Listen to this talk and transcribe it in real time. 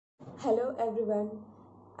Hello everyone.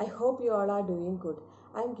 I hope you all are doing good.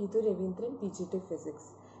 I am Geetu Ravindran, PGT Physics.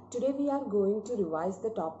 Today we are going to revise the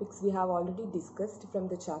topics we have already discussed from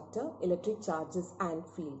the chapter Electric Charges and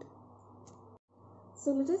Field. So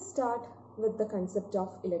let us start with the concept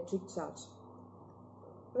of electric charge.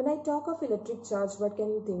 When I talk of electric charge, what can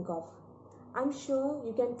you think of? I'm sure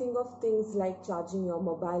you can think of things like charging your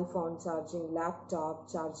mobile phone, charging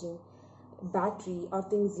laptop, charging battery or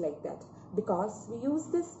things like that, because we use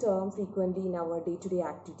this term frequently in our day-to-day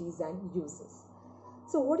activities and uses.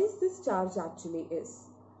 So what is this charge actually is?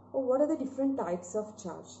 Or what are the different types of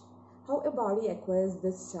charge? How a body acquires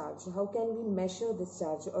this charge? How can we measure this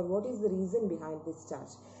charge, or what is the reason behind this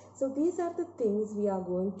charge? So these are the things we are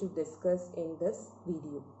going to discuss in this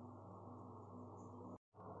video.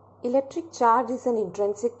 Electric charge is an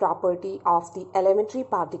intrinsic property of the elementary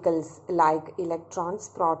particles like electrons,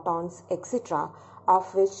 protons, etc.,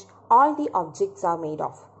 of which all the objects are made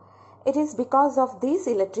of. It is because of these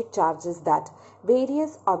electric charges that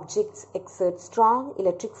various objects exert strong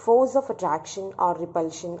electric force of attraction or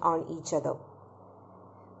repulsion on each other.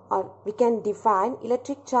 Or we can define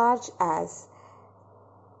electric charge as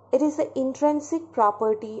it is the intrinsic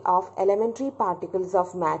property of elementary particles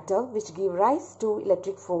of matter which give rise to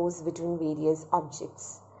electric force between various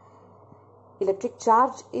objects. Electric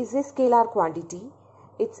charge is a scalar quantity.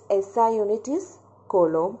 Its SI unit is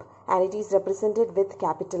coulomb and it is represented with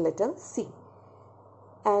capital letter C.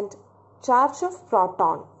 And charge of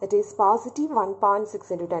proton, it is positive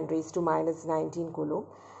 1.6 into 10 raised to minus 19 coulomb,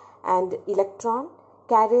 and electron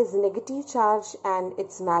carries negative charge and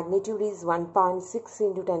its magnitude is 1.6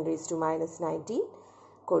 into 10 raised to minus 19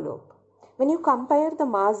 coulomb. When you compare the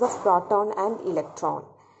mass of proton and electron,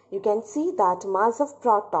 you can see that mass of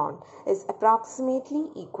proton is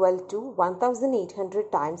approximately equal to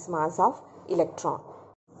 1800 times mass of electron.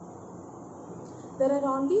 There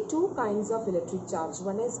are only two kinds of electric charge.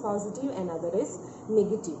 One is positive and other is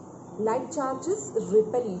negative. Like charges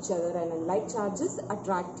repel each other and unlike charges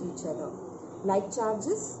attract each other. Like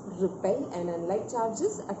charges repel and unlike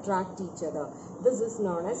charges attract each other. This is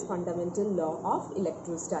known as fundamental law of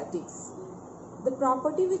electrostatics. The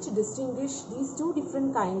property which distinguishes these two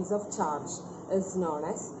different kinds of charge is known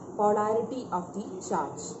as polarity of the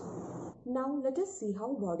charge. Now let us see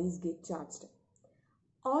how bodies get charged.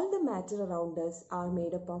 All the matter around us are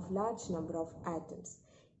made up of large number of atoms.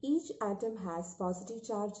 Each atom has positive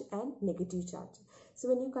charge and negative charge. So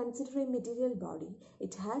when you consider a material body,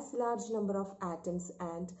 it has large number of atoms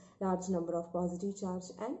and large number of positive charge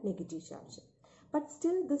and negative charge. But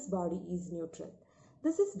still this body is neutral.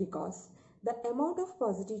 This is because the amount of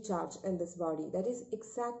positive charge in this body, that is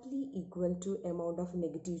exactly equal to amount of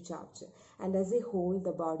negative charge, and as a whole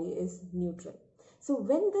the body is neutral. So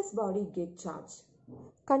when this body gets charged,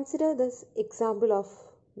 consider this example of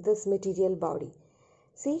this material body.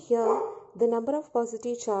 See here, the number of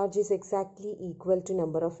positive charge is exactly equal to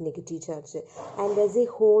number of negative charge, and as a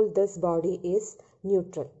whole this body is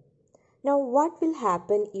neutral. Now what will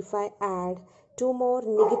happen if I add two more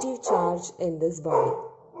negative charge in this body?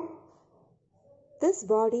 This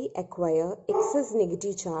body acquire excess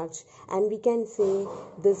negative charge and we can say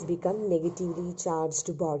this become negatively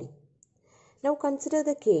charged body. Now consider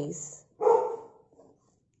the case.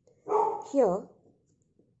 Here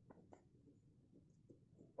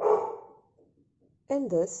in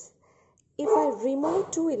this, if I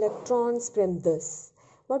remove two electrons from this,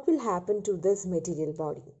 what will happen to this material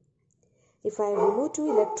body? If I remove two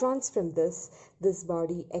electrons from this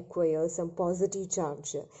body acquires some positive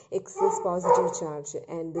charge, excess positive charge,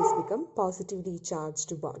 and this become positively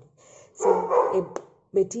charged body. So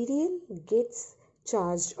a material gets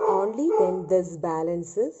charged only when this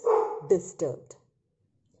balance is disturbed.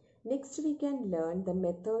 Next we can learn the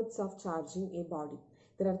methods of charging a body.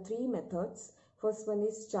 There are three methods. First one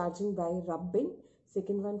is charging by rubbing,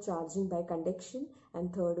 second one charging by conduction,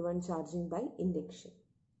 and third one charging by induction.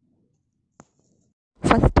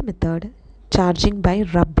 First method, charging by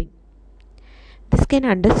rubbing. This can be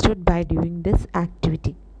understood by doing this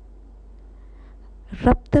activity.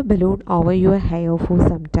 Rub the balloon over your hair for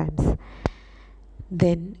some time.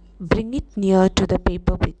 Then bring it near to the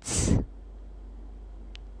paper bits.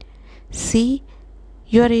 See,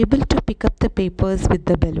 you are able to pick up the papers with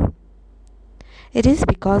the balloon. It is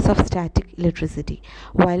because of static electricity.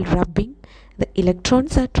 While rubbing, the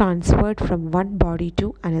electrons are transferred from one body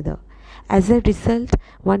to another. As a result,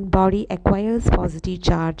 one body acquires positive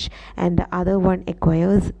charge and the other one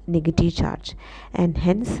acquires negative charge, and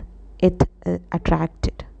hence it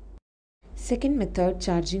attracted. Second method,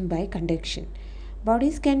 charging by conduction.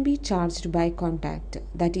 Bodies can be charged by contact,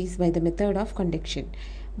 that is by the method of conduction.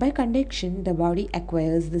 By conduction, the body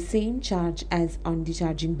acquires the same charge as on the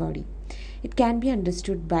charging body. It can be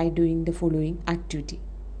understood by doing the following activity.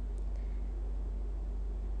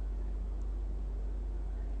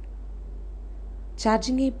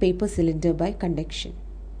 Charging a paper cylinder by conduction.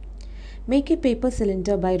 Make a paper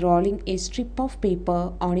cylinder by rolling a strip of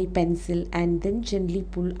paper on a pencil and then gently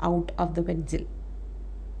pull out of the pencil.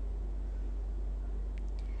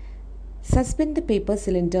 Suspend the paper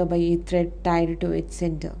cylinder by a thread tied to its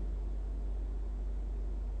center.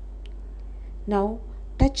 Now,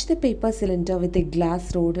 touch the paper cylinder with a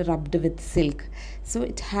glass rod rubbed with silk, so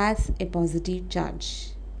it has a positive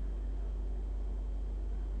charge.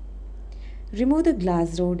 Remove the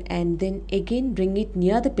glass rod and then again bring it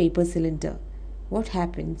near the paper cylinder. What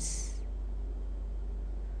happens?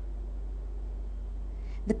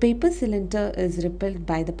 The paper cylinder is repelled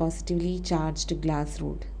by the positively charged glass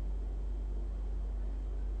rod.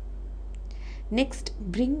 Next,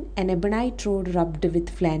 bring an ebonite rod rubbed with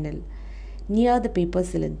flannel near the paper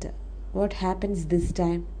cylinder. What happens this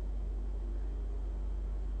time?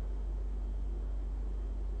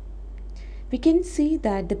 We can see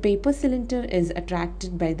that the paper cylinder is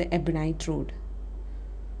attracted by the ebonite rod.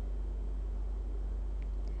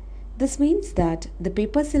 This means that the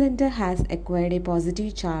paper cylinder has acquired a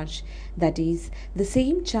positive charge, that is, the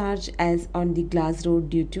same charge as on the glass rod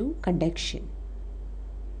due to conduction.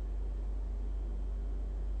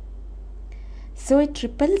 So it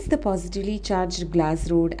repels the positively charged glass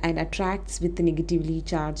rod and attracts with the negatively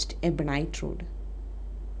charged ebonite rod.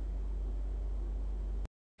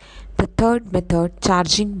 The third method,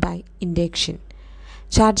 charging by induction.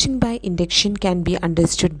 Charging by induction can be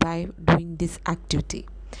understood by doing this activity.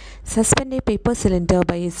 Suspend a paper cylinder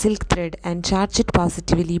by a silk thread and charge it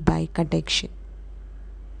positively by conduction.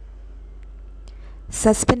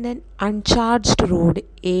 Suspend an uncharged rod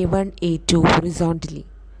A1, A2 horizontally.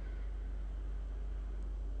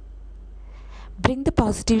 Bring the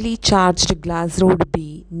positively charged glass rod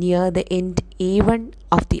B near the end A1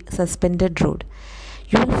 of the suspended rod.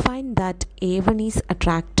 You will find that A1 is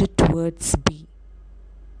attracted towards B.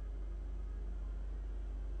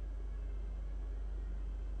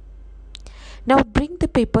 Now bring the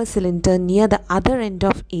paper cylinder near the other end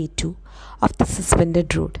of A2 of the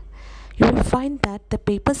suspended rod. You will find that the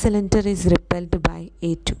paper cylinder is repelled by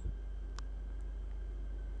A2.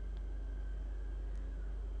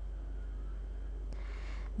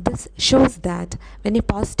 This shows that when a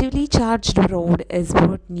positively charged rod is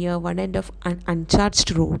brought near one end of an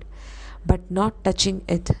uncharged rod but not touching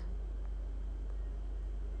it,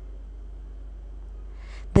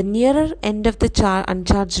 the nearer end of the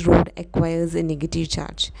uncharged rod acquires a negative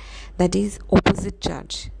charge, that is, opposite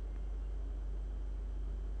charge.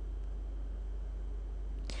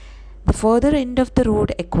 The further end of the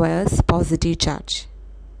rod acquires positive charge,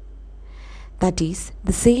 that is,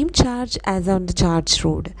 the same charge as on the charged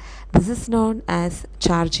rod. This is known as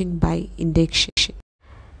charging by induction.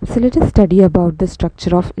 So let us study about the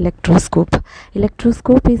structure of electroscope.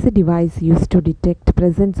 Electroscope is a device used to detect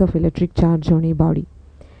presence of electric charge on a body.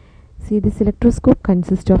 See, this electroscope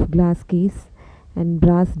consists of glass case and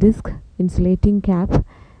brass disc, insulating cap,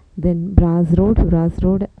 then brass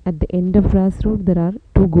rod. At the end of brass rod there are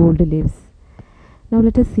two gold leaves. Now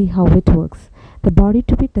let us see how it works. The body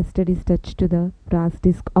to be tested is touched to the brass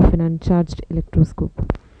disc of an uncharged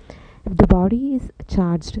electroscope. If the body is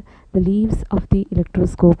charged, the leaves of the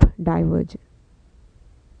electroscope diverge.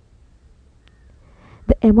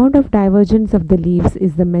 The amount of divergence of the leaves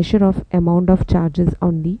is the measure of amount of charges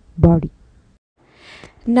on the body.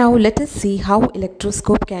 Now let us see how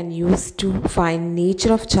electroscope can use to find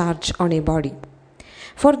nature of charge on a body.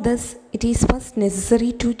 For this, it is first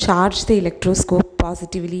necessary to charge the electroscope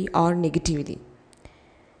positively or negatively.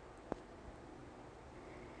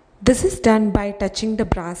 This is done by touching the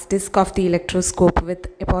brass disc of the electroscope with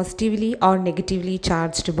a positively or negatively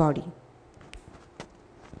charged body.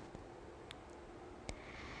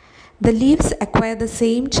 The leaves acquire the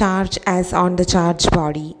same charge as on the charged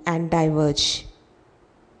body and diverge.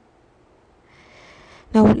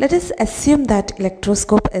 Now let us assume that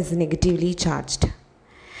electroscope is negatively charged.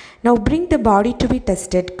 Now bring the body to be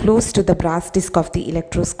tested close to the brass disc of the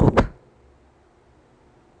electroscope.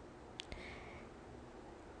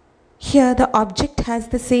 Here the object has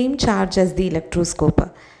the same charge as the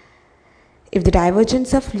electroscope. If the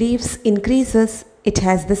divergence of leaves increases, it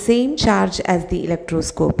has the same charge as the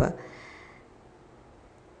electroscope.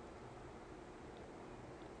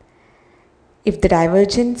 If the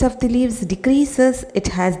divergence of the leaves decreases, it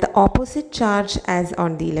has the opposite charge as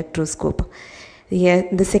on the electroscope. Here,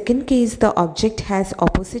 in the second case, the object has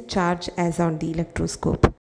opposite charge as on the electroscope.